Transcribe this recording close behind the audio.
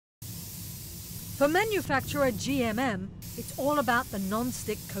For manufacturer GMM, it's all about the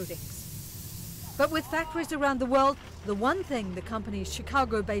non-stick coatings. But with factories around the world, the one thing the company's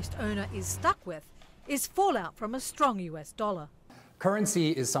Chicago-based owner is stuck with is fallout from a strong US dollar. Currency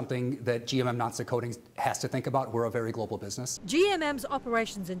is something that GMM Nonstick Coatings has to think about. We're a very global business. GMM's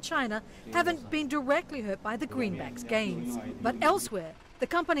operations in China haven't been directly hurt by the greenback's gains, but elsewhere, the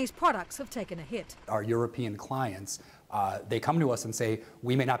company's products have taken a hit. Our European clients, they come to us and say,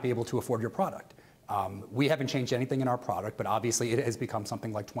 we may not be able to afford your product. We haven't changed anything in our product, but obviously it has become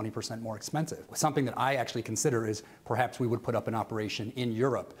something like 20% more expensive. Something that I actually consider is perhaps we would put up an operation in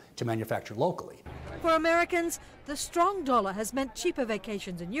Europe to manufacture locally. For Americans, the strong dollar has meant cheaper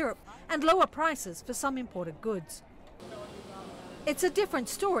vacations in Europe and lower prices for some imported goods. It's a different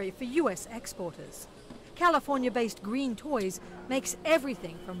story for US exporters. California-based Green Toys makes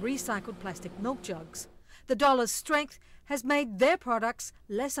everything from recycled plastic milk jugs. The dollar's strength has made their products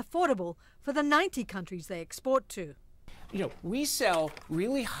less affordable for the 90 countries they export to. You know, we sell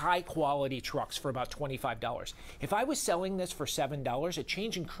really high quality trucks for about $25. If I was selling this for $7, a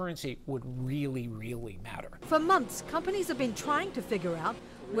change in currency would really, really matter. For months, companies have been trying to figure out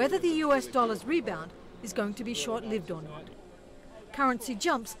whether the US dollar's rebound is going to be short-lived or not. Currency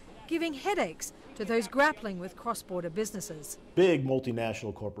jumps giving headaches to those grappling with cross-border businesses. Big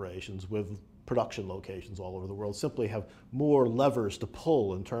multinational corporations with production locations all over the world simply have more levers to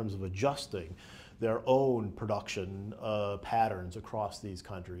pull in terms of adjusting their own production patterns across these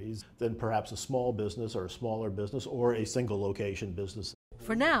countries than perhaps a small business or a smaller business or a single location business.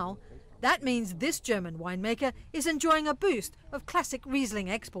 For now, that means this German winemaker is enjoying a boost of classic Riesling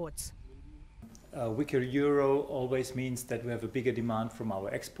exports. A weaker euro always means that we have a bigger demand from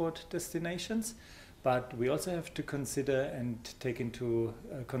our export destinations, but we also have to consider and take into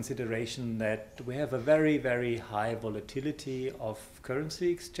consideration that we have a very, very high volatility of currency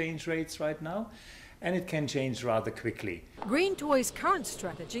exchange rates right now, and it can change rather quickly. Green Toy's current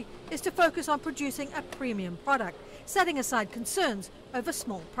strategy is to focus on producing a premium product, setting aside concerns over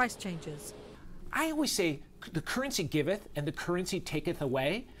small price changes. I always say the currency giveth and the currency taketh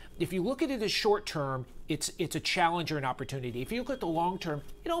away. If you look at it as short term, it's a challenge or an opportunity. If you look at the long term,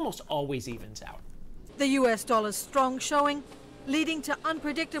 it almost always evens out. The US dollar's strong showing, leading to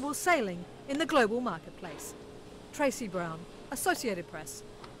unpredictable sailing in the global marketplace. Tracy Brown, Associated Press.